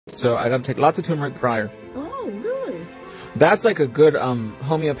So I gotta take lots of turmeric prior. Oh, really? That's like a good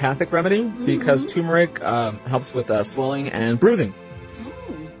homeopathic remedy because turmeric helps with swelling and bruising.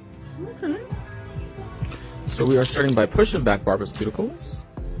 Oh, okay. So we are starting by pushing back Barbara's cuticles.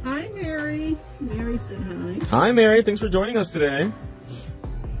 Hi, Mary. Mary said hi. Hi, Mary. Thanks for joining us today.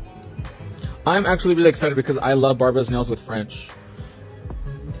 I'm actually really excited because I love Barbara's nails with French.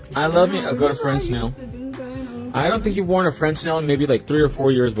 I love me a good French nail. I don't think you've worn a French nail in maybe like 3 or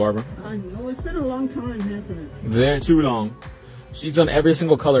 4 years, Barbara. I know. It's been a long time, hasn't it? Very too long. She's done every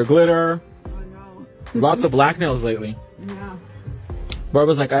single color. Glitter. I know. Lots of black nails lately. Yeah.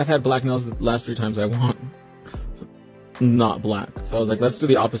 Barbara's like, I've had black nails the last 3 times I want. Not black. So I was like, let's do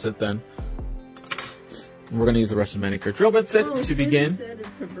the opposite then. We're going to use the Russian manicure drill bit set to begin. Said it's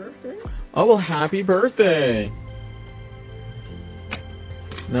her birthday? Oh, well, happy birthday.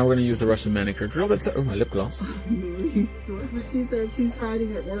 Now we're going to use the Russian manicure drill bit set. Oh, my lip gloss. She said she's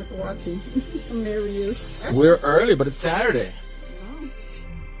hiding at work watching. Mary is. We're early, but it's Saturday. Wow.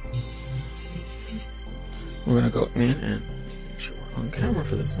 We're going to go in and make sure we're on camera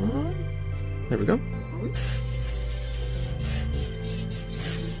for this one. There we go.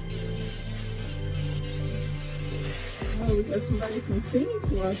 Oh, we got somebody from Phoenix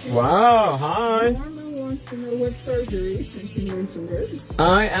watching. Wow, hi. Norma wants to know what surgery, since you mentioned it.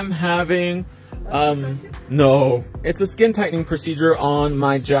 I am having, no, it's a skin tightening procedure on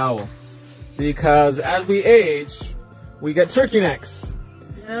my jowl. Because as we age, we get turkey necks.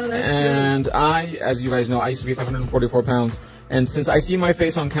 Yeah, that's and good. as you guys know, I used to be 544 pounds. And since I see my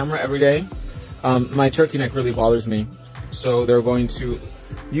face on camera every day, my turkey neck really bothers me. So they're going to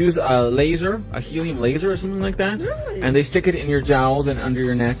use a laser, a helium laser or something like that. Really? And they stick it in your jowls and under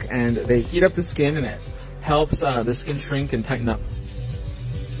your neck, and they heat up the skin, and it helps the skin shrink and tighten up.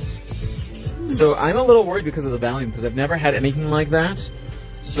 So I'm a little worried because of the Valium, because I've never had anything like that.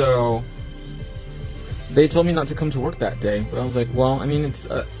 So they told me not to come to work that day, but I was like, well, I mean,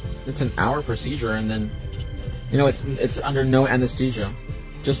 it's an hour procedure, and then, you know, it's under no anesthesia,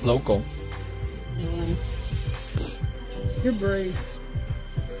 just local. You're brave.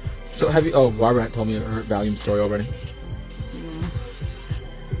 So have you? Oh, Barbara told me her Valium story already. Yeah.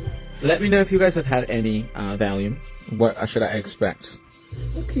 Let me know if you guys have had any Valium. What should I expect?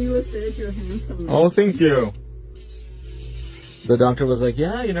 Well, Keela said you're handsome. Oh, thank you. The doctor was like,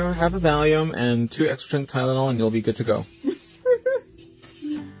 yeah, you know, have a Valium and 2 extra strength Tylenol and you'll be good to go.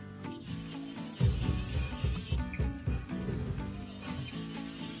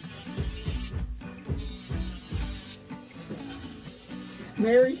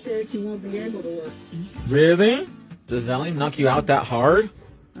 Mary said you won't be able to work. Really? Does Valium knock you out that hard?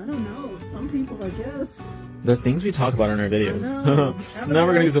 I don't know. Some people, I guess. The things we talk about in our videos. Now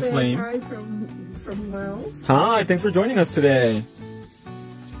we're going to use a flame. Hi from Wells. Hi, thanks for joining us today.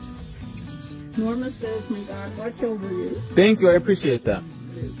 Norma says, may God watch over you. Thank you, I appreciate that.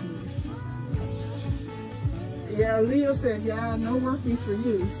 Yeah, Leo said, yeah, no working for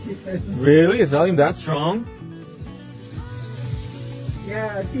you, she said. Really? Is Valium that strong?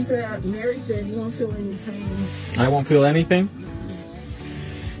 Yeah, she said, Mary said you won't feel any pain. I won't feel anything?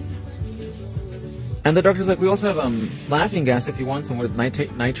 And the doctor's like, we also have laughing gas if you want some. What is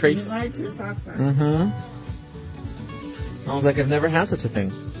nitrates? Nitrous oxide. I was like, I've never had such a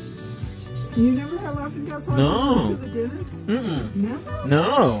thing. You never had laughing gas on? No. To the dentist? Never?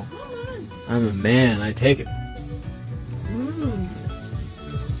 No. Oh, I'm a man. I take it.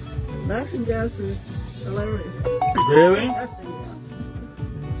 Laughing gas is hilarious. Really?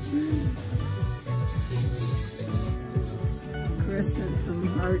 Chris sent some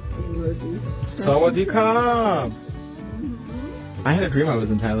heart emojis. Sawadee-ka! I had a dream I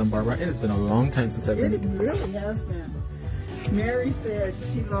was in Thailand, Barbara. It has been a long time since I've been. It really has been. Mary said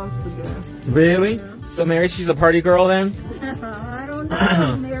she lost the best. Really? Yeah. So Mary, she's a party girl then? I don't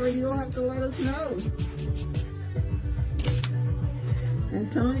know, Mary. You'll have to let us know.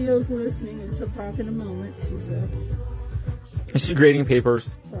 Antonio's listening and she'll talk in a moment, she said. Is she grading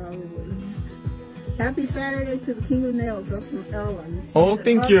papers? Probably. Happy Saturday to the King of Nails. That's from Ellen. Oh,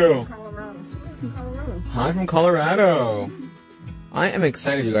 thank you. From Colorado. From Colorado. Hi from Colorado. I am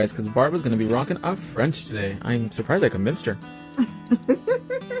excited, you guys, because Barbara's going to be rocking a French today. I'm surprised I convinced her.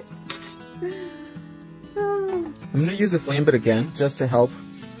 I'm going to use the flame bit again, just to help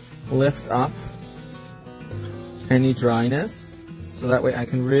lift up any dryness. So that way I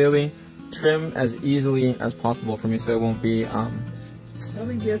can really trim as easily as possible for me, so it won't be...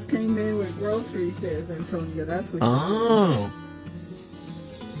 Ellie just came in with groceries, says Antonia. That's what Oh.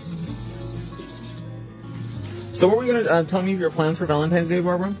 So what were you going to tell me your plans for Valentine's Day,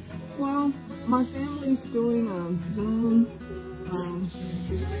 Barbara? Well, my family's doing a Zoom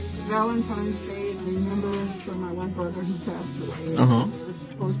Valentine's Day in remembrance for my one brother who passed away. Uh-huh. We were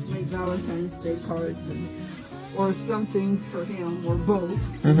supposed to make Valentine's Day cards or something for him, or both.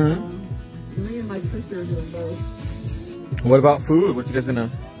 Me and my sister are doing both. What about food? What you guys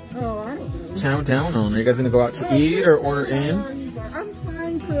gonna Oh, I don't know. chow down on? Are you guys gonna go out to eat or order in? I'm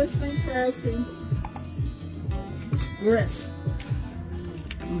fine, Chris. Thanks for asking. Grist.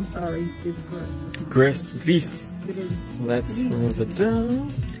 I'm sorry, it's grist. Gris. It is. Let's remove the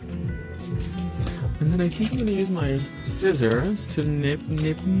dust. And then I think I'm gonna use my scissors to nip,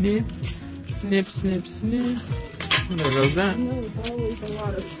 nip, nip. Snip, snip, snip. And there goes that. You know, there's always a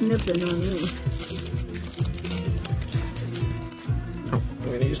lot of snipping on me. Oh,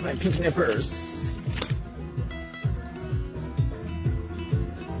 I'm gonna use my pink nippers.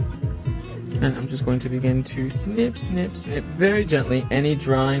 And I'm just going to begin to snip, snip, snip very gently any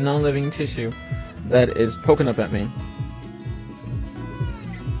dry, non-living tissue that is poking up at me.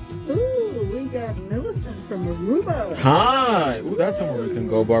 Ooh, we got Millicent from Aruba. Hi! Ooh, that's somewhere we can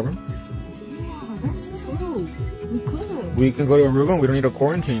go, Barbara. Yeah, that's true. We could. We can go to Aruba and we don't need a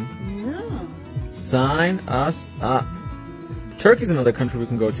quarantine. Yeah. Sign us up. Turkey's another country we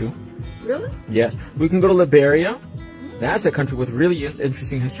can go to. Really? Yes. We can go to Liberia. That's a country with really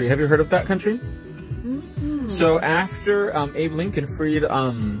interesting history. Have you heard of that country? So after Abe Lincoln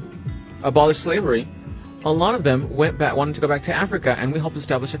abolished slavery, a lot of them wanted to go back to Africa, and we helped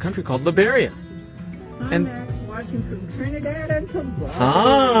establish a country called Liberia. I'm Max, watching from Trinidad and Tobago.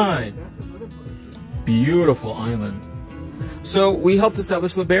 Hi! Beautiful island. So we helped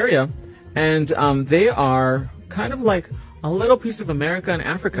establish Liberia, and they are kind of like a little piece of America and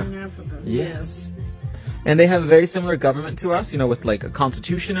Africa. In Africa. Yes. And they have a very similar government to us, you know, with like a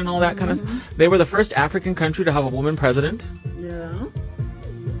constitution and all that kind of stuff. They were the first African country to have a woman president. Yeah.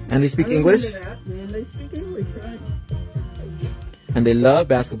 And they speak English. And they speak English, right? And they love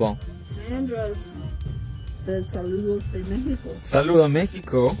basketball. Sandra said saludos de Mexico. Saludos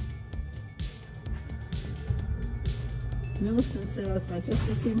Mexico. Millicent says, I just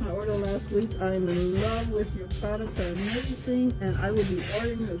received my order last week. I'm in love with your products. They're amazing, and I will be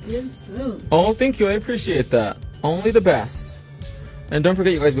ordering again soon. Oh, thank you. I appreciate that. Only the best. And don't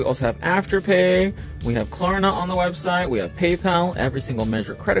forget, you guys, we also have Afterpay. We have Klarna on the website. We have PayPal, every single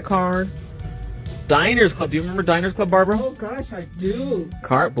measure credit card. Diners Club. Do you remember Diners Club, Barbara? Oh, gosh, I do.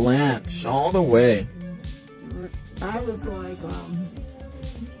 Carte blanche, all the way. I was like,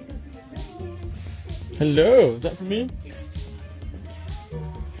 Hello, is that for me?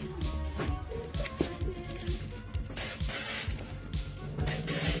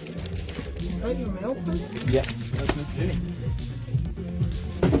 oh, your milk? Yes, that's Miss Jenny.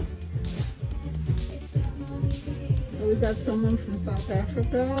 So we got someone from South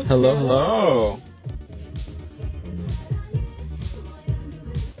Africa. Hello, hello.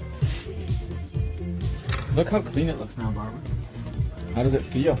 Look how clean it looks now, Barbara. How does it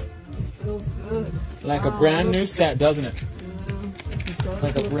feel? Feels good. Like a brand new set, doesn't it? Yeah,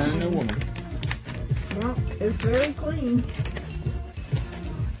 Like a brand new woman. well, it's very clean.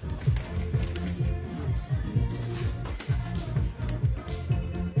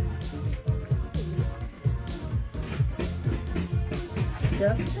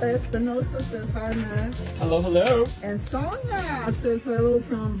 Jessica Espinosa says hi, Max. Hello, hello. And Sonia says hello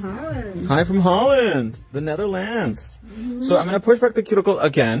from Holland. Hi from Holland, the Netherlands. So I'm going to push back the cuticle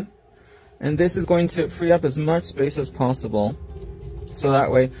again. And this is going to free up as much space as possible. So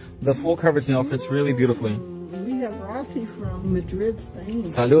that way, the full coverage nail fits really beautifully. We have Rossi from Madrid, Spain.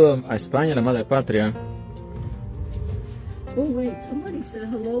 Saludos a España, la madre patria. Oh, wait, somebody said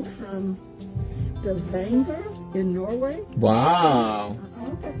hello from Stavanger in Norway. Wow. I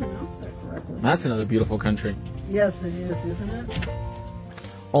hope I pronounced that correctly. That's another beautiful country. Yes, it is, isn't it?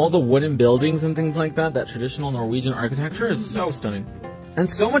 All the wooden buildings and things like that, that traditional Norwegian architecture is so stunning. And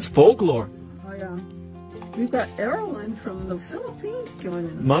so much folklore. Oh, yeah. We've got Erlen from the Philippines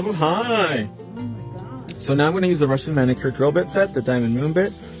joining us. Mabu hi. Oh, my God. So now I'm going to use the Russian manicure drill bit set, the diamond moon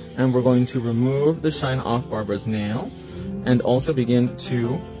bit, and we're going to remove the shine off Barbara's nail and also begin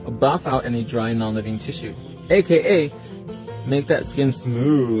to buff out any dry non-living tissue, aka make that skin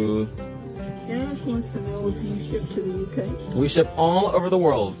smooth. Janice wants to know if you ship to the UK. We ship all over the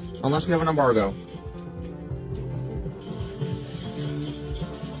world, unless we have an embargo.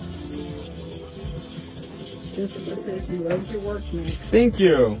 Jessica says she loves your work, man. Thank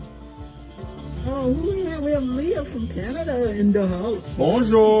you. Oh, who we have? We have Leah from Canada in the house.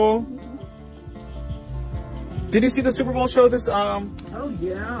 Bonjour. Did you see the Super Bowl show this Oh,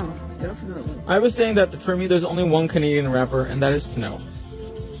 yeah, definitely. I was saying that for me there's only one Canadian rapper, and that is Snow.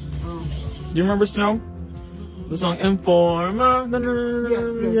 Oh. Do you remember Snow? The song Informer.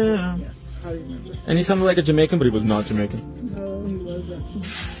 Yeah. Yes, I remember. And he sounded like a Jamaican, but he was not Jamaican. No, he wasn't.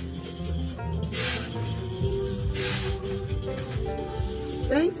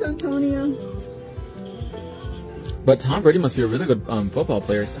 Thanks, Antonio. But Tom Brady must be a really good football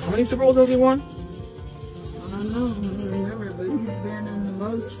player. So how many Super Bowls has he won? I don't know, I don't remember, but he's been in the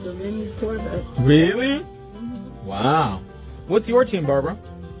most of any quarterback. Really? Wow. What's your team, Barbara?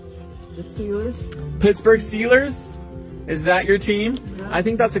 The Steelers. Pittsburgh Steelers? Is that your team? Yeah. I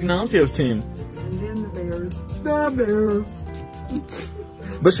think that's Ignacio's team. And then the Bears. The Bears.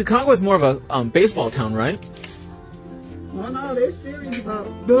 But Chicago is more of a baseball town, right? Well, no, they're serious about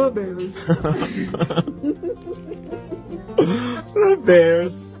the Bears. The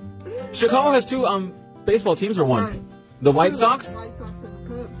Bears. Chicago has two baseball teams or one? Right. The White Sox? The White Sox and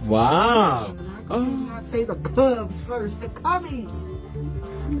the Cubs. Wow. I could not say the Cubs first. The Cubbies.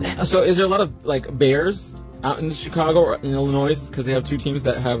 So is there a lot of like Bears out in Chicago or in Illinois because they have two teams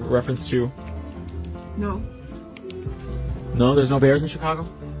that have reference to? No. No, there's no Bears in Chicago?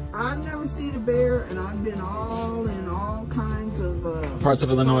 I've never seen a bear, and I've been in all kinds of Parts of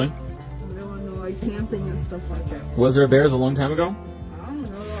Illinois? camping and stuff like that. Was there Bears a long time ago? I don't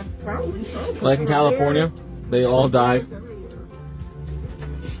know, probably so. Like in California? They all died.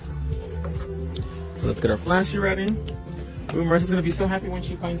 So let's get our flashy ready. Ooh, Marissa's gonna be so happy when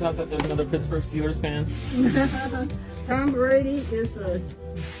she finds out that there's another Pittsburgh Steelers fan. Tom Brady is a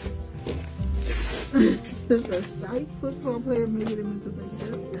shite football player, maybe they meant to say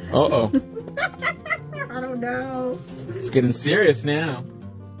shit. Uh-oh. I don't know. It's getting serious now.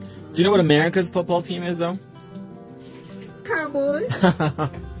 Do you know what America's football team is, though? Cowboys.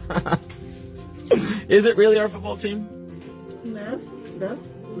 Is it really our football team?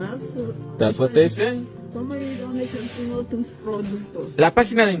 That's what they say. La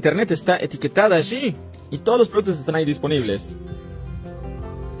página de internet está etiquetada allí y todos los productos están ahí disponibles.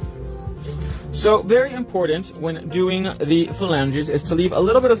 So, very important when doing the phalanges is to leave a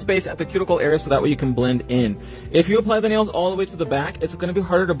little bit of space at the cuticle area so that way you can blend in. If you apply the nails all the way to the back, it's going to be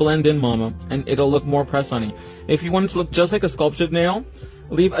harder to blend in, mama, and it'll look more press-on-y. If you want it to look just like a sculptured nail,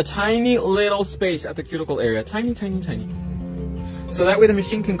 leave a tiny little space at the cuticle area. Tiny, tiny, tiny. So that way the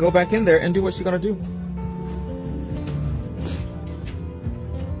machine can go back in there and do what she's going to do.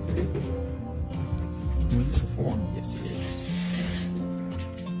 Is this a form? Yes, it is.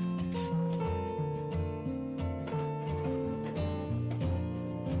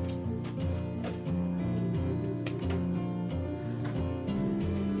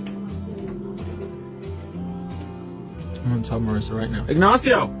 I'm gonna tell Marissa right now.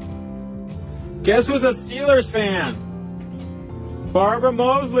 Ignacio! Guess who's a Steelers fan? Barbara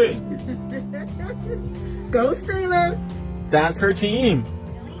Mosley! Go Steelers! That's her team.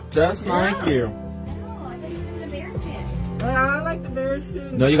 Just like you. I thought you were a Bears fan. I like the Bears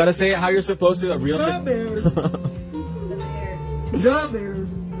too. No, you gotta say it how you're supposed to. A real The Bears. The Bears. The Bears.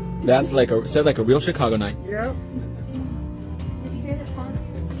 That's like said like a real Chicago night. Yep. Did you hear the sponsor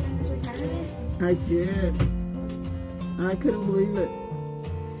in his retirement? I did. I couldn't believe it.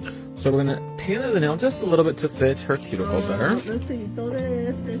 So we're gonna tailor the nail just a little bit to fit her cuticle better. Let's see. Todo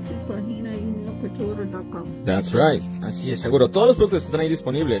esto es su página emailcouture.com. That's right. Así es, seguro. Todos los productos están ahí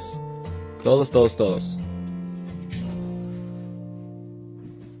disponibles. Todos, todos, todos.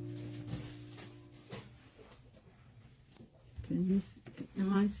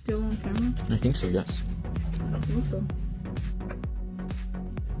 Am I still on camera? I think so, yes. I think so.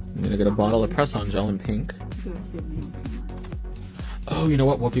 I'm gonna get a bottle of press-on gel in pink. Oh, you know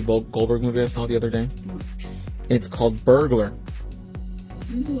what Whoopi Goldberg movie I saw the other day? It's called Burglar.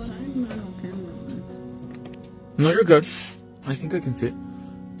 You know what? I'm not on camera. No, you're good. I think I can see it.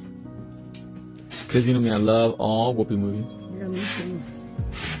 Because you know me, I love all Whoopi movies. Yeah, me too.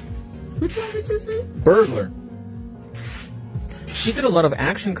 Which one did you see? Burglar. She did a lot of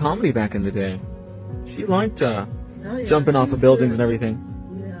action comedy back in the day. She liked Oh, yeah, jumping off she's of buildings good. and everything.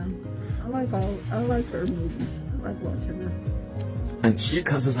 Yeah. I like her movies. I like watching her. And she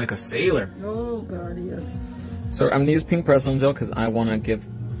cusses like a sailor. Oh, God, yes. So I'm gonna use pink press-on gel because I want to give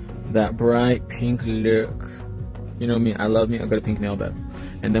that bright pink look. You know me, I love me a good pink nail bed.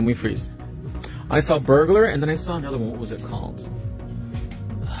 And then we freeze. I saw Burglar and then I saw another one. What was it called?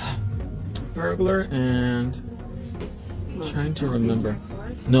 Burglar and... I'm trying to remember.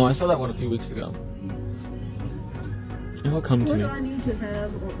 No, I saw that one a few weeks ago. It'll come to What me. do I need to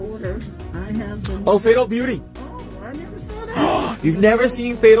have or order? I have the... Oh, Fatal Beauty! Oh, I never saw that. You've never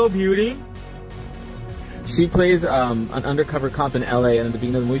seen Fatal Beauty? She plays an undercover cop in LA, and at the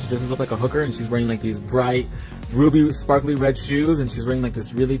beginning of the movie she dresses up like a hooker and she's wearing like these bright ruby sparkly red shoes and she's wearing like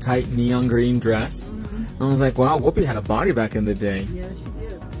this really tight neon green dress. I was like, wow, Whoopi had a body back in the day. Yeah, she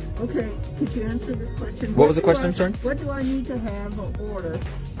did. Okay, could you answer this question? What was the question, I'm sorry? What do I need to have or order?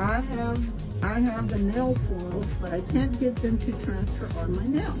 I have the nail foils, but I can't get them to transfer on my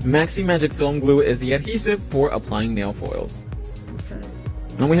nail. Maxi Magic Film Glue is the adhesive for applying nail foils. Okay.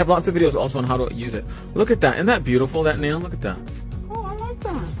 And we have lots of videos also on how to use it. Look at that. Isn't that beautiful, that nail? Look at that. Oh, I like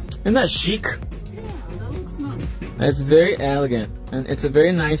that. Isn't that chic? Yeah, that looks nice. It's very elegant. And it's a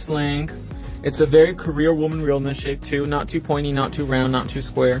very nice length. It's a very career woman realness shape too. Not too pointy, not too round, not too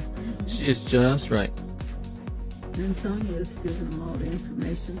square. She is just right. Antonia's giving them all the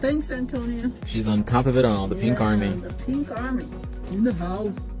information. Thanks, Antonia. She's on top of it all. The Pink Army. The Pink Army. In the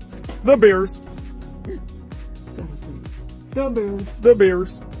house. The Bears. The Bears. The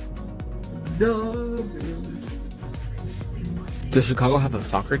Bears. The Bears. Does Chicago have a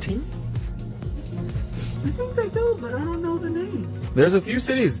soccer team? I think they do, but I don't know the name. There's a few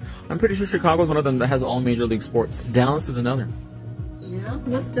cities. I'm pretty sure Chicago is one of them that has all major league sports. Dallas is another. Yeah?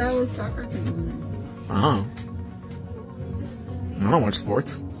 What's Dallas soccer team name? I don't watch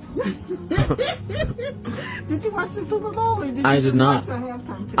sports. Did you watch the Super Bowl? Or did I you did just not. Watch the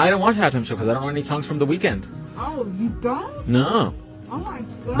halftime show? I don't watch halftime show because I don't know any songs from The Weeknd. Oh, you don't? No. Oh my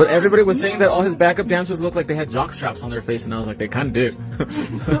God. But everybody was saying that all his backup dancers looked like they had jock straps on their face, and I was like, they kind of do.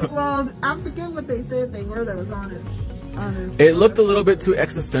 Well, I forget what they said they were that was on his. It looked a little bit too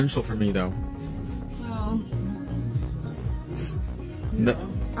existential for me, though. Well, No.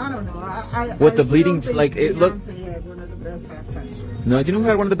 I don't know. With the still bleeding, think like, it looked- Beyonce had one of the best halftime shows. No, do you know who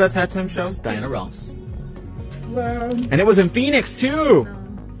had one of the best halftime shows? Diana Ross. Well, And it was in Phoenix, too! no.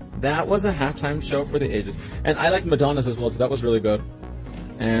 That was a halftime show for the ages. And I liked Madonna's as well, so that was really good.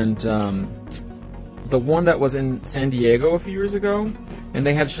 And the one that was in San Diego a few years ago, and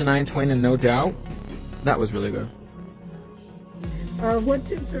they had Shania Twain and No Doubt, that was really good. What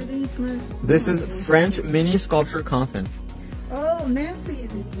tips are these, Miss? This is French mini sculpture coffin. Oh, Nancy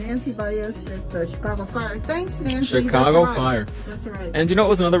Baez at the Chicago Fire. Thanks, Nancy. Chicago That's right. Fire. That's right. And do you know what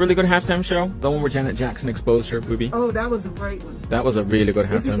was another really good halftime show? The one where Janet Jackson exposed her boobie. Oh, that was a great one. That was a really good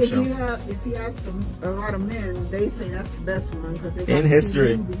halftime show. If you ask them, a lot of men, they say that's the best one. 'Cause they got In to see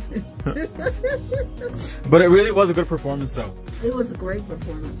history. movies. But it really was a good performance, though. It was a great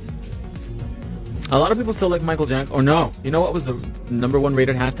performance. A lot of people still like Michael Jackson. Oh no, you know what was the #1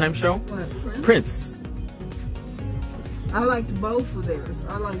 rated halftime show? What, Prince. I liked both of theirs.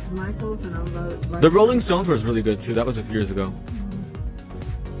 I liked Michael's and I liked... The Rolling Stones was really good too. That was a few years ago.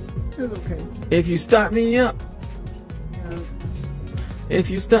 It was okay. If you start me up, Yeah. if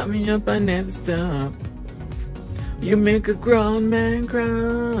you start me up, I never stop. You make a grown man cry.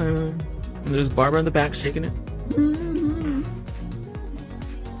 And there's Barbara in the back shaking it. Mm-hmm.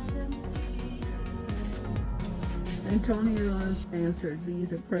 Antonio answered,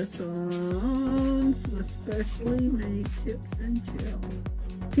 these are press-ons with specially made tips and gel.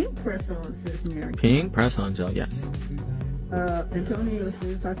 Pink press-on, says Mary. Pink press-on gel, yes. Antonio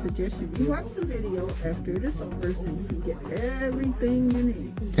says, I suggest you watch the video after it is over so you can get everything you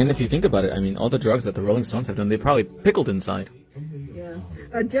need. And if you think about it, I mean, all the drugs that the Rolling Stones have done, they probably pickled inside. Yeah.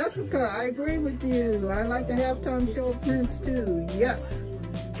 Jessica, I agree with you. I like the halftime show of Prince too. Yes.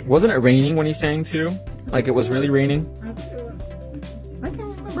 Wasn't it raining when he sang too? Like it was really raining? I think it was. I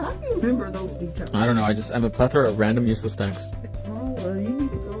can't remember. I can't remember those details. I don't know, I'm a plethora of random useless facts. Oh, well, you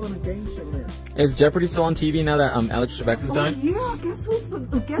need to go on a game show then. Is Jeopardy still on TV now that Alex Trebek has died? Yeah, guess who's the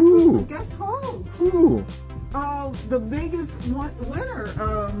guest host? Ooh. The biggest winner.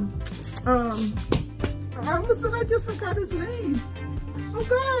 I just forgot his name. Oh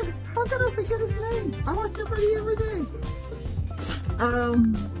God, how can I forget his name? I watch Jeopardy every day.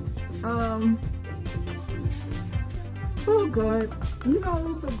 Oh God, you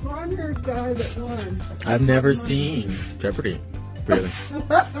know the blonde-haired guy that won. I've never seen Jeopardy, really.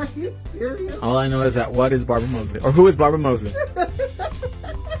 Are you serious? All I know is that what is Barbara Mosley? Or who is Barbara Mosley?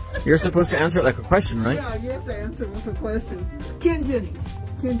 You're supposed to answer it like a question, right? Yeah, you have to answer with a question. Ken Jennings.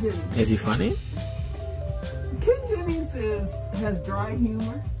 Is he funny? Ken Jennings has dry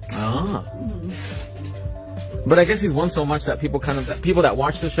humor. Ah. But I guess he's won so much that people that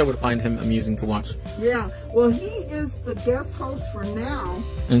watch the show would find him amusing to watch. Yeah. Well, he is the guest host for now.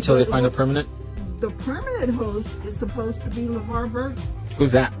 Until they find a permanent? The permanent host is supposed to be LeVar Burton.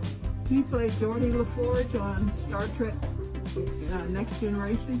 Who's that? He played Geordie LaForge on Star Trek Next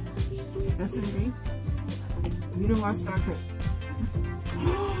Generation. SNG. You didn't watch Star Trek?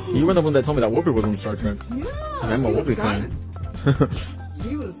 You were the one that told me that Whoopi was on Star Trek. Yeah. I'm a Whoopi fan.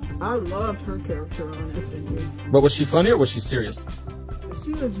 I loved her character on SNG. But was she funny or was she serious?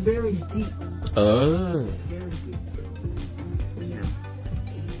 She was very deep. Oh. Very deep. Yeah.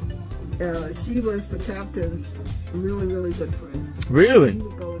 she was the captain's really, really good friend. Really? He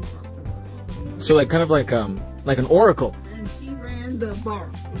would go and talk to her. So like kind of like an oracle. And she ran the bar.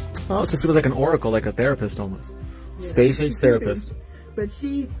 Oh, so she was like an oracle, like a therapist almost. Yeah. Space age therapist. But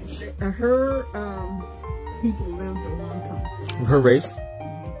her people lived a long time. Her race.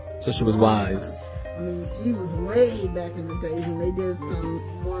 So she was wise. I mean, she was way back in the days, and they did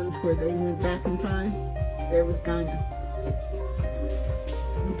some ones where they went back in time. There was Ghana.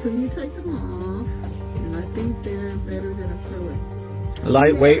 Until you take them off, and I think they're better than acrylic.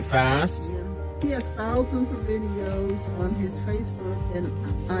 Lightweight, fast. Yeah. He has thousands of videos on his Facebook and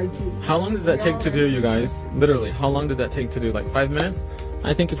IG. How long did that take to do, you guys? Literally, how long did that take to do? Like 5 minutes?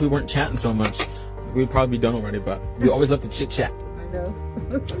 I think if we weren't chatting so much, we'd probably be done already, but we always love to chit chat. I know.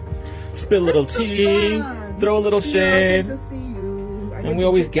 Spill a little tea, throw a little shade, To see you. and we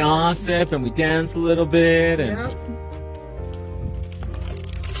always gossip and we dance a little bit. And Yep.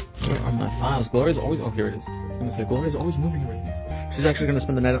 where are my files? Gloria's always, oh, here it is. I was gonna say, Gloria's always moving everything. She's actually gonna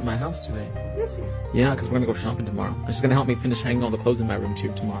spend the night at my house today. Yes, you. Yeah, because we're gonna go shopping tomorrow. And she's gonna help me finish hanging all the clothes in my room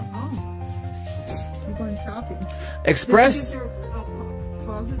too tomorrow. Oh. You're going shopping. Express? Did you get your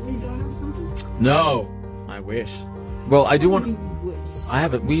closet redone or something? No, I wish. Well, I do What want. do you wish? I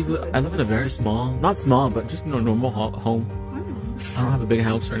live in a very small, not small, but just normal home. I don't know. I don't have a big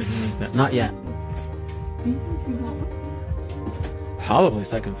house or anything like that. Not yet. Do you think you want one? Probably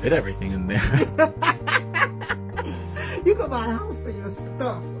so I can fit everything in there. You could buy a house for your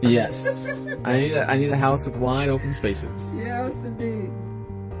stuff. Yes. I need a house with wide open spaces. Yes, indeed.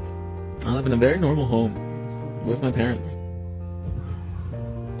 I live in a very normal home with my parents.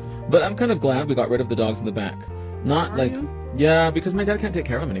 But I'm kind of glad we got rid of the dogs in the back. Not Are like, you? yeah, because my dad can't take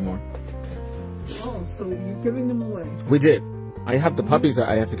care of them anymore. Oh, so you're giving them away. We did. I have the puppies that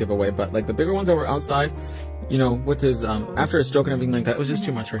I have to give away, but like the bigger ones that were outside, you know, with his, after his stroke and everything like that, it was just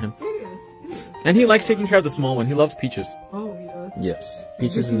too much for him. It is. It is. And he likes taking care of the small one. He loves Peaches. Oh, he does. Yes.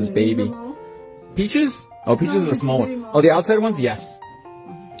 Peaches Did is his you name baby. them all? Peaches? Oh, Peaches is a small one. Oh, the outside ones? Yes.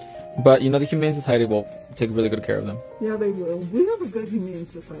 But, you know, the Humane Society will take really good care of them. Yeah, they will. We have a good humane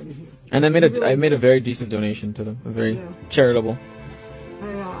society here. And I made a very decent donation to them. A very Yeah. charitable.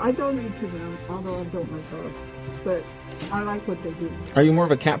 I donate to them, although I don't like dogs. But I like what they do. Are you more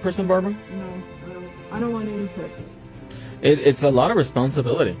of a cat person, Barbara? No, I don't want any pets. It's a lot of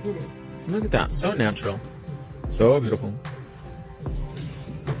responsibility. It is. Look at that. So natural. So beautiful.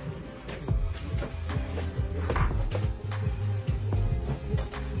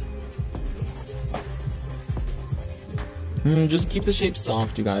 Just keep the shape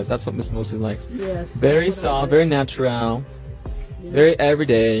soft, you guys. That's what Miss Mosley likes. Yes. Very that's what I soft, like. very natural, Yeah. very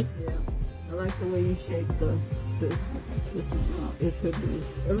everyday. Yeah. I like the way you shape this.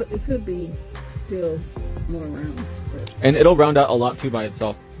 It could be still more round. But And it'll round out a lot too by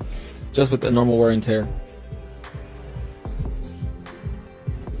itself. Just with the normal wear and tear.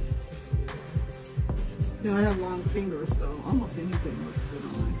 you know, I have long fingers, so almost anything looks good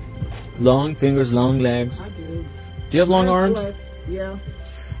on me. Long fingers, long legs. I do. Do you have long Less, arms? less. Yeah. You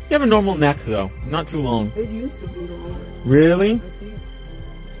have a normal neck though. Not too long. It used to be longer. Really? I think.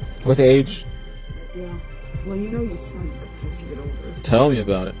 With age? Yeah. Well, you know you shrink as you get older. Tell me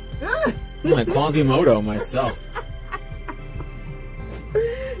about it. I'm like Quasimodo myself.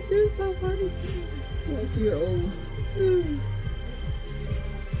 You're so funny. Like you're old.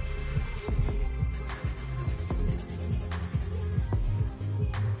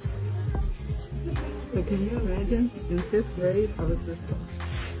 But can you imagine? In 5th grade, I was this tall.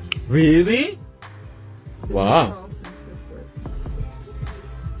 Really? Wow. Tall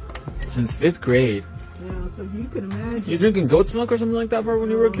since 5th grade. Since 5th grade. Yeah, so you can imagine. You drinking goat's milk or something like that, Barbara, when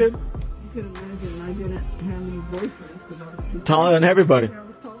you were a kid? You can imagine I didn't have any boyfriends because I was too Taller than everybody. I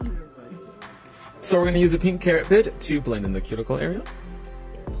was taller than everybody. So we're going to use the pink carrot bit to blend in the cuticle area.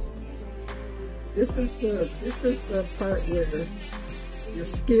 This is the part where your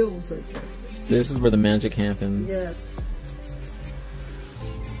skills are tested. This is where the magic happens. Yes.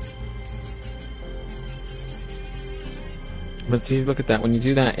 But see, look at that. When you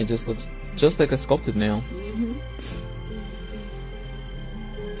do that, it just looks just like a sculpted nail. Mm-hmm.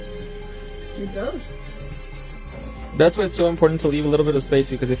 It does. That's why it's so important to leave a little bit of space,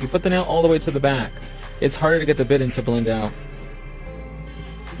 because if you put the nail all the way to the back, it's harder to get the bit in to blend out.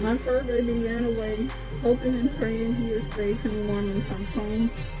 My fur baby ran away, hoping and praying he is safe and warm and comes home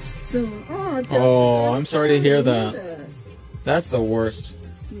soon. Oh, Jessica, I'm sorry to hear that. That's the worst.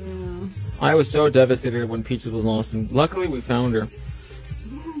 Yeah. I was so devastated when Peaches was lost, and luckily we found her.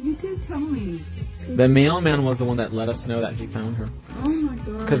 Yeah, you did tell me. The mailman was the one that let us know that he found her. Oh my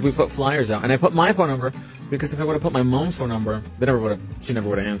god. Because we put flyers out, and I put my phone number, because if I would have put my mom's phone number, she never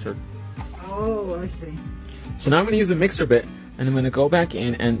would have answered. Oh, I see. So now I'm going to use the mixer bit, and I'm going to go back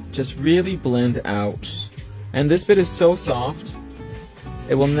in and just really blend out. And this bit is so soft,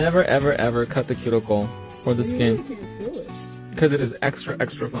 it will never, ever, ever cut the cuticle or the skin. You can't feel it. Because it is extra,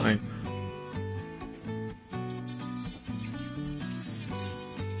 extra fine.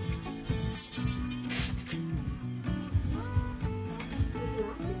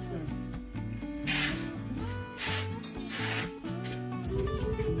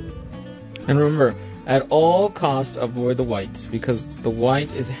 And remember, at all costs, avoid the white, because the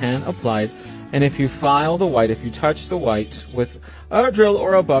white is hand applied, and if you file the white, if you touch the white with a drill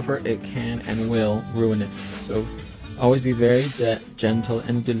or a buffer, it can and will ruin it. So always be very gentle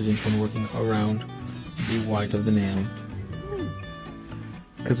and diligent when working around the white of the nail,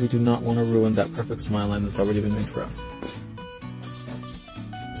 because we do not want to ruin that perfect smile line that's already been made for us.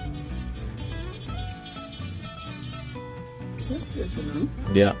 That's good to know.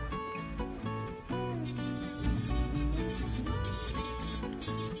 Yeah.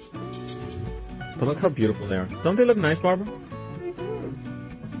 But look how beautiful they are. Don't they look nice, Barbara?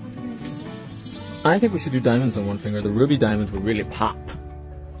 I think we should do diamonds on one finger. The ruby diamonds would really pop,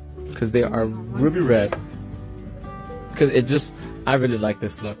 because they are ruby red. Because it just, I really like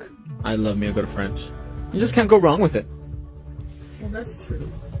this look. I love me a good French. You just can't go wrong with it. Well, that's true.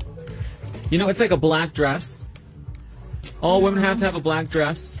 You know, it's like a black dress. All women have to have a black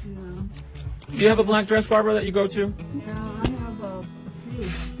dress. Yeah. Do you have a black dress, Barbara, that you go to? Yeah, I have a few.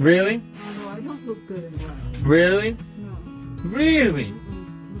 Really? Although I don't look good in black. Really? No. Really?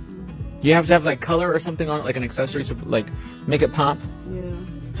 You have to have like color or something on it, like an accessory to like make it pop. Yeah.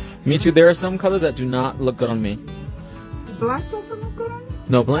 Me too. There are some colors that do not look good on me. Black doesn't look good on you?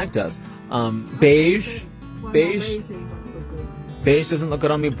 No, black does. Beige. Well, Beige. No, beige ain't gonna look good. Beige doesn't look good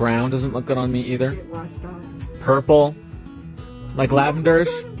on me. Brown doesn't look good on me either. Get washed out. Purple. Like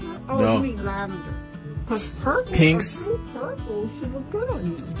lavenderish. Oh, No. you mean lavender. Because purple. Pinks. Purple should look good on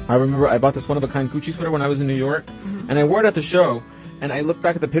you. I remember I bought this one of a kind Gucci sweater when I was in New York, and I wore it at the show. And I looked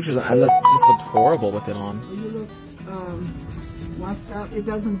back at the pictures, and I just looked horrible with it on. You look washed out. It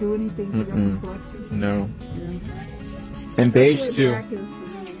doesn't do anything to your complexion. No. Yeah. And beige That's what too. black is for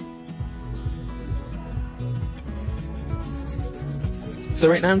me. So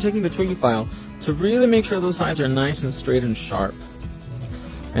right now I'm taking the Twiggy file to really make sure those sides are nice and straight and sharp.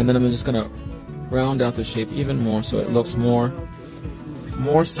 And then I'm just gonna round out the shape even more so it looks more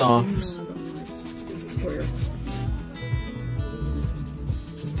soft. Square.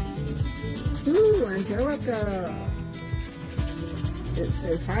 Ooh, Angelica. It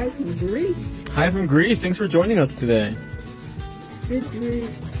says hi from Greece. Hi from Greece. Thanks for joining us today.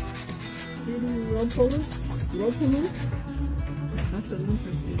 Sidiropoulos? That's an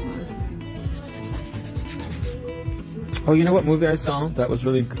interesting one. Oh, you know what movie I saw that was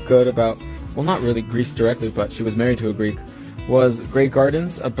really good about, well, not really Greece directly, but she was married to a Greek, was Great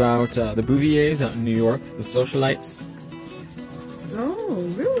Gardens, about the Bouviers out in New York, the socialites. Oh,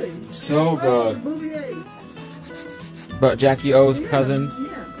 really? So good. Bouvier. About Jackie O's cousins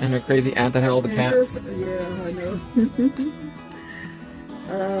yeah. and her crazy aunt that had all the cats. Yeah, I know.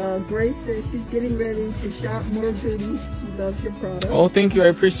 Grace says she's getting ready to shop more goodies. She loves your product. Oh, thank you. I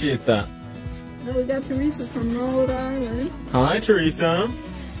appreciate that. Now we got Teresa from Rhode Island. Hi, Teresa.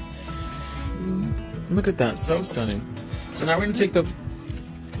 Look at that. So stunning. So now we're going to take the...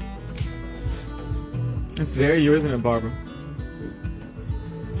 It's very you, isn't it, Barbara?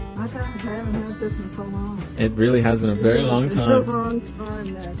 I haven't had this in so long. It really has been a very long It's a time. long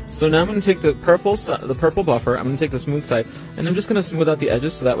time now. So now I'm going to take the purple buffer, I'm going to take the smooth side, and I'm just going to smooth out the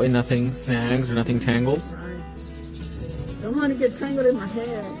edges so that way nothing snags or nothing tangles. Right. Don't want to get tangled in my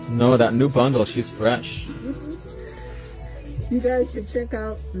hair. No, that new bundle, she's fresh. You guys should check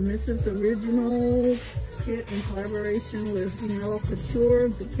out Mrs. Original kit in collaboration with Couture.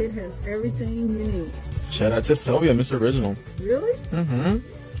 The kit has everything you need. Shout out to Sylvia, Miss Original. Really? Mm-hmm.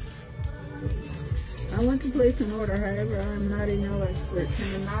 I want to place an order, however, I'm not a nail expert.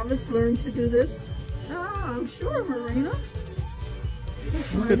 Can a novice learn to do this? Oh, I'm sure, Marina.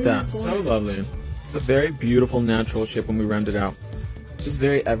 Look at that, so lovely. It's a very beautiful, natural shape when we round it out. It's just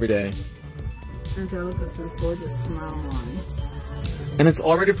very everyday. Angelica's a gorgeous smile line. And it's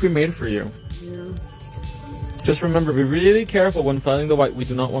already pre-made for you. Yeah. Just remember, be really careful when filing the white. We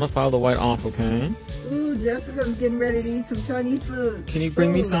do not want to file the white off, okay? Ooh, Jessica's getting ready to eat some Chinese food. Can you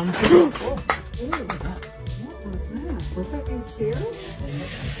bring me some? Ooh, what was that? Was that your chair?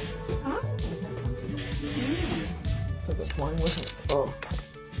 Huh? Took a twine with it. Oh,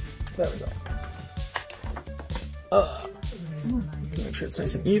 there we go. Make sure it's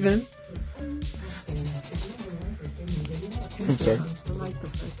nice and even. I'm sorry. I like the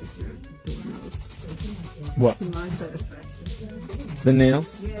fact that you're doing What? To my satisfaction. The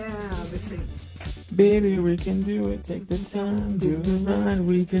nails? Yeah, the thing. Baby, we can do it. Take the time, do it right.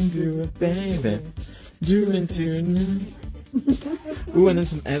 We can do it, baby. Do it tonight. Ooh, and then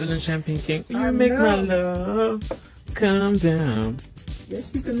some Evan and Champagne King. You make my love come down.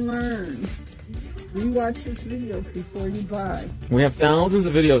 Yes, you can learn. Rewatch his videos before you buy. We have thousands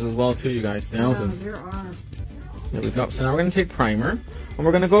of videos as well, too, you guys. Thousands. Yeah, there are. There we go. So now we're going to take primer. And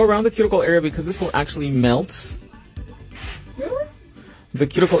we're going to go around the cuticle area because this will actually melt. Really? The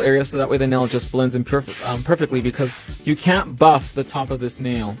cuticle area, so that way the nail just blends in perfectly, because you can't buff the top of this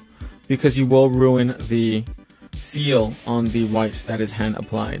nail because you will ruin the seal on the white that is hand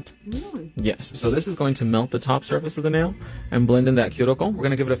applied. Really? Yes, so this is going to melt the top surface of the nail and blend in that cuticle. We're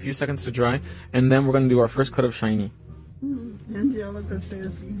going to give it a few seconds to dry, and then we're going to do our first coat of shiny. Angelica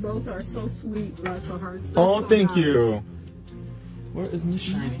says, you both are so sweet, lots of hearts. Oh, so thank nice. you. Where is Miss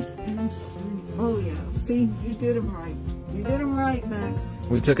Shiny? Oh yeah, see, you did him right. You did him right, Max.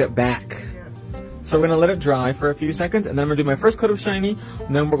 We took it back. Yes. So we're going to let it dry for a few seconds, and then I'm going to do my first coat of shiny,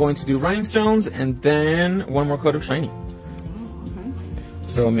 and then we're going to do rhinestones, and then one more coat of shiny. Oh, okay.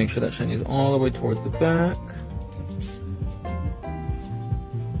 So make sure that shiny is all the way towards the back.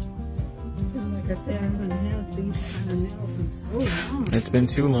 And like I said, I haven't had these kind of nails in so long. It's been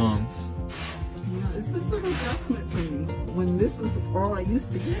too long. Yeah, it's just an adjustment for me when this is all I used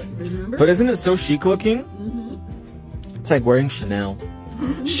to get, remember? But isn't it so chic looking? Mm-hmm. It's like wearing Chanel.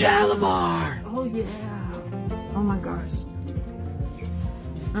 Shalimar! Oh yeah. Oh my gosh.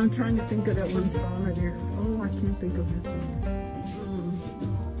 I'm trying to think of that one song of theirs. Oh, I can't think of it.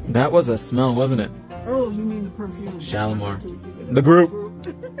 That was a smell, wasn't it? Oh, you mean the perfume? Shalimar. The group.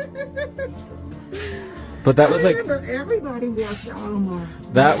 But that was I like, remember everybody wore Shalimar.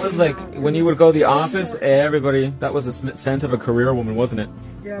 that was like, when you would go to the office, everybody, that was the scent of a career woman, wasn't it?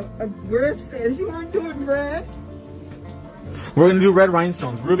 Yeah, red says you weren't doing red. We're going to do red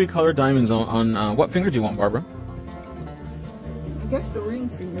rhinestones, ruby colored diamonds on what finger do you want, Barbara? I guess the ring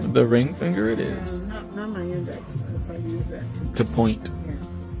finger. The ring finger it is. Not my index, as I use that To too. point. Yeah.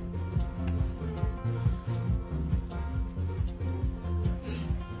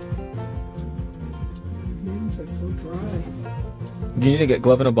 Hands are so dry. You need to get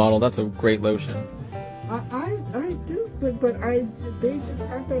glove in a bottle. That's a great lotion. I do, but they just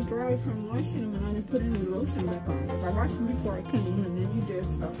got that dry from washing them, and I didn't put any lotion back on. I washed them before I came, and then you did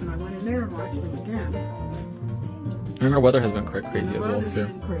stuff, and I went in there and washed them again. And our weather has been quite crazy as well, Weather's too.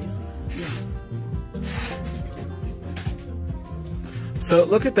 been crazy. Yeah. So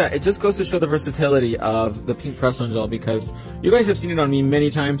look at that. It just goes to show the versatility of the pink press-on gel, because you guys have seen it on me many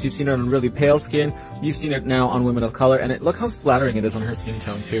times. You've seen it on really pale skin. You've seen it now on women of color. And look how flattering it is on her skin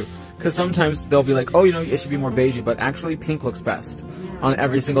tone, too. Because sometimes they'll be like, oh, you know, it should be more beigey. But actually, pink looks best on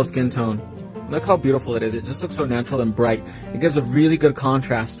every single skin tone. Look how beautiful it is. It just looks so natural and bright. It gives a really good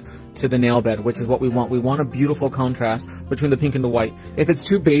contrast to the nail bed, which is what we want. We want a beautiful contrast between the pink and the white. If it's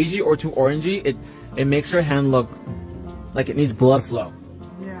too beigey or too orangey, it makes her hand look like it needs blood flow.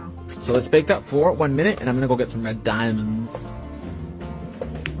 Yeah. So let's bake that for 1 minute, and I'm gonna go get some red diamonds.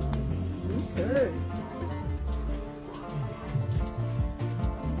 Good.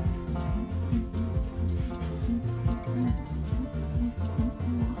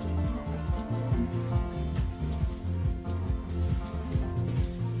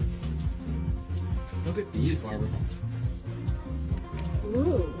 Look at these, Barbara.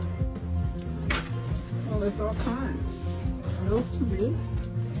 Ooh. Oh, there's all kinds. Are those too big?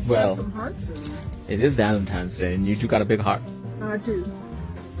 Well, Some hearts in there. it is Valentine's Day, and you two got a big heart. I do.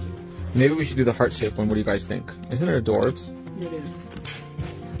 Maybe we should do the heart-shaped one. What do you guys think? Isn't it adorbs? It is.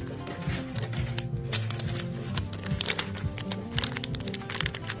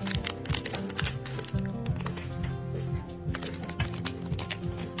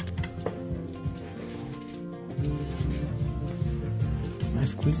 Am I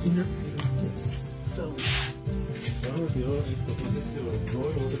squeezing her? So,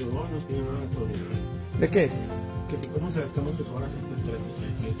 ¿De qué es?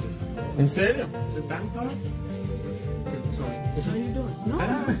 ¿En serio? how you doing? No,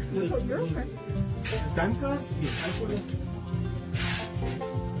 you're okay.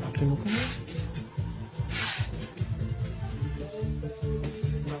 ¿Que no como?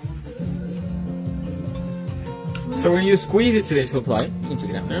 So we're going to use squeeze it today to apply. You can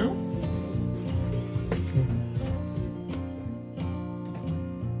take it out now.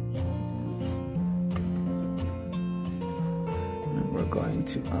 And we're going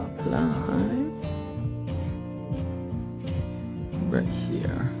to apply right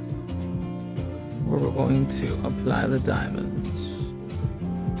here, where we're going to apply the diamonds.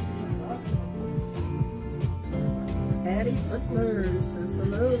 Butler says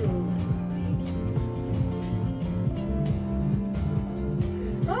hello.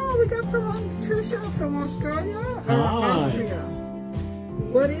 Oh, we got from Trisha from Australia or Austria.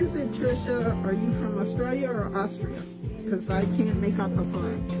 What is it, Trisha? Are you from Australia or Austria? Because I can't make out the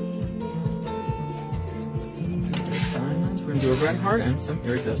flag. Diamonds. We're gonna do a red heart and some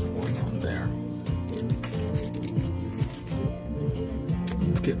iridescent ones on there.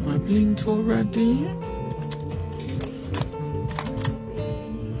 Let's get my bling tool ready.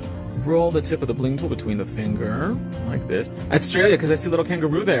 Roll the tip of the bling tool between the finger, like this. Australia, because I see a little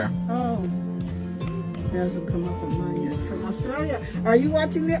kangaroo there. Oh, it hasn't come up on mine yet. From Australia. Are you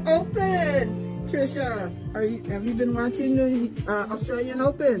watching the Open, Trisha? Have you been watching the Australian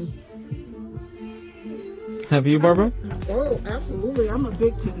Open? Have you, Barbara? Oh, absolutely. I'm a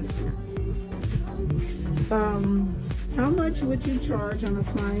big tennis fan. How much would you charge on a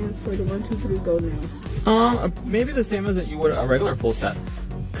client for the 1, 2, 3 go nails? Maybe the same as that you would a regular full set.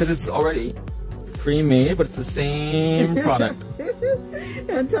 Because it's already pre-made, but it's the same product.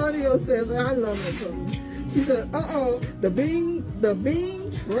 Antonio says, I love Antonio. She said, uh-oh, the Bing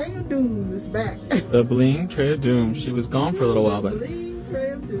Tray of Doom is back. The bling tray of doom. She was gone for a little while, but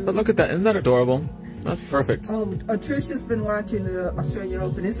look at that. Isn't that adorable? That's perfect. Oh, Trisha's been watching the Australian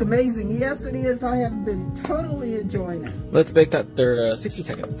Open. It's amazing. Yes, it is. I have been totally enjoying it. Let's bake that 60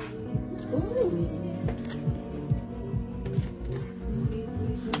 seconds. Ooh.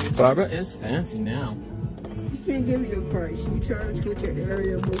 Barbara is fancy now. You can't give you a price. You charge what your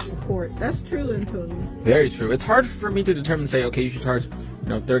area will support. That's true, Antonio. Very true. It's hard for me to determine, say, okay, you should charge,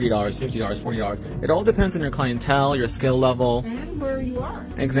 $30, $50, $40. It all depends on your clientele, your skill level. And where you are.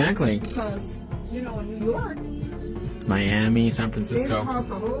 Exactly. Because, in New York, Miami, San Francisco. It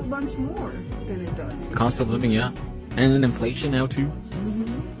costs a whole bunch more than it does. Cost of living, yeah. And then inflation now, too.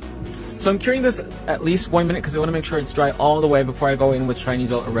 So I'm curing this at least 1 minute because I want to make sure it's dry all the way before I go in with shiny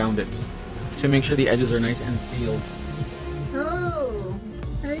gel around it to make sure the edges are nice and sealed. Oh,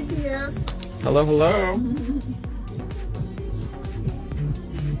 hey DS. Hello, hello.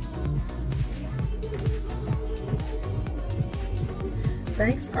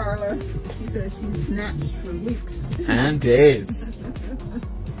 Thanks, Carla. She says she snatched for weeks. And days.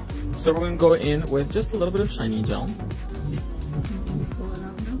 So we're going to go in with just a little bit of shiny gel.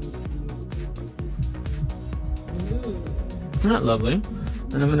 Not lovely.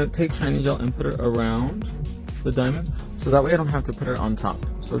 And I'm going to take shiny gel and put it around the diamonds. So that way I don't have to put it on top.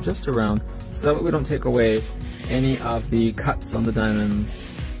 So just around. So that way we don't take away any of the cuts on the diamonds.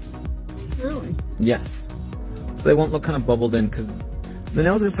 Really? Yes. So they won't look kind of bubbled in because the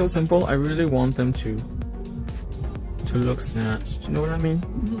nails are so simple. I really want them to look snatched. You know what I mean?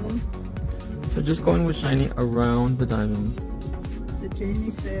 Mm-hmm. So just going with shiny around the diamonds. So Jamie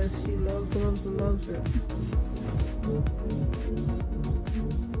says she loves it.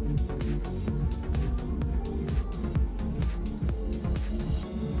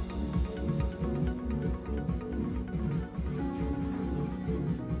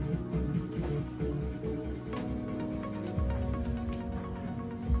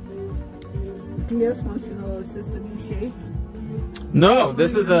 DS wants to know, is this a new shape? No,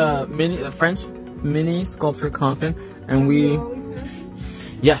 this is a French mini sculpture coffin, and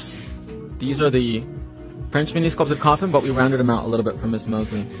yes, these are the French mini sculpted coffin, but we rounded them out a little bit for Miss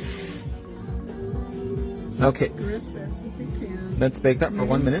Mosley. Okay, let's bake that for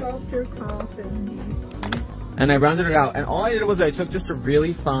 1 minute. Sculpture coffin. And I rounded it out, and all I did was I took just a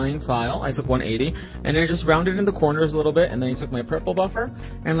really fine file. I took 180, and I just rounded in the corners a little bit, and then I took my purple buffer,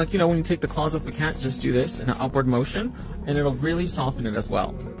 and when you take the claws off the cat, just do this in an upward motion, and it'll really soften it as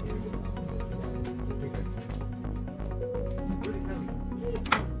well.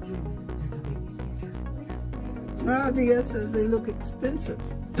 Wow, DS says they look expensive.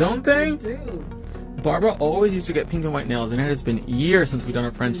 Don't they? They do. Barbara always used to get pink and white nails, and it has been years since we've done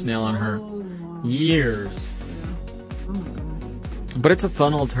a French nail on her. Years. But it's a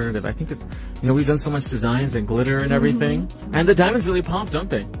fun alternative. I think that, we've done so much designs and glitter and everything. And the diamonds really pop, don't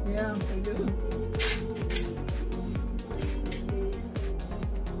they? Yeah, they do.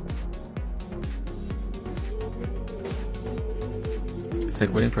 It's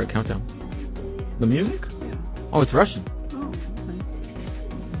like waiting for a countdown. The music? Yeah. Oh, it's Russian. Oh, okay.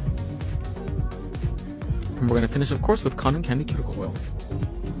 And we're going to finish, of course, with cotton candy cuticle oil.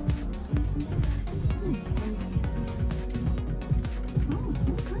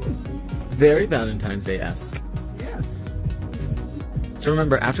 Very Valentine's Day-esque. Yes. So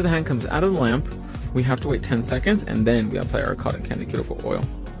remember, after the hand comes out of the lamp, we have to wait 10 seconds, and then we apply our cotton candy cuticle oil.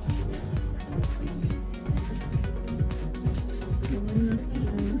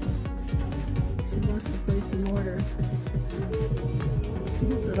 She wants to place an order.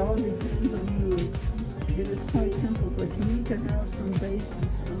 all depends on you. It is quite simple, but you need to have some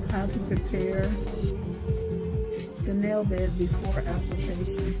basics on how to prepare the nail bed before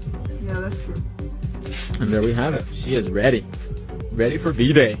application. Yeah, that's true. And there we have it. She is ready. Ready for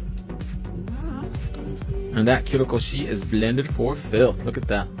V-Day. And that cuticle sheet is blended for filth. Look at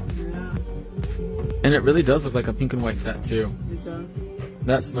that. Yeah, And it really does look like a pink and white set too. it does.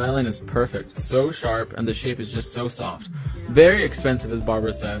 That smile line is perfect. So sharp, and the shape is just so soft. Very expensive, as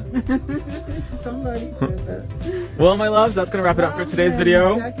Barbara said. Somebody said that. Well, my loves, that's going to wrap it up for today's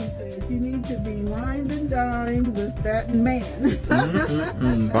video. Jackie says you need to be wined and dined with that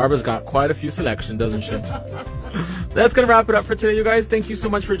man. Barbara's got quite a few selection, doesn't she? That's going to wrap it up for today, you guys. Thank you so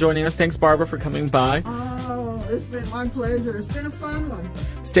much for joining us. Thanks, Barbara, for coming by. Oh, it's been my pleasure. It's been a fun one.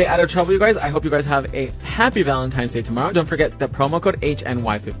 Stay out of trouble, you guys. I hope you guys have a happy Valentine's Day tomorrow. Don't forget the promo code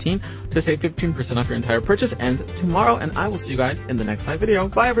HNY15 to save 15% off your entire purchase and tomorrow. And I will see you guys in the next live video.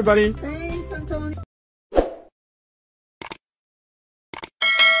 Bye, everybody. Thanks, Antonio.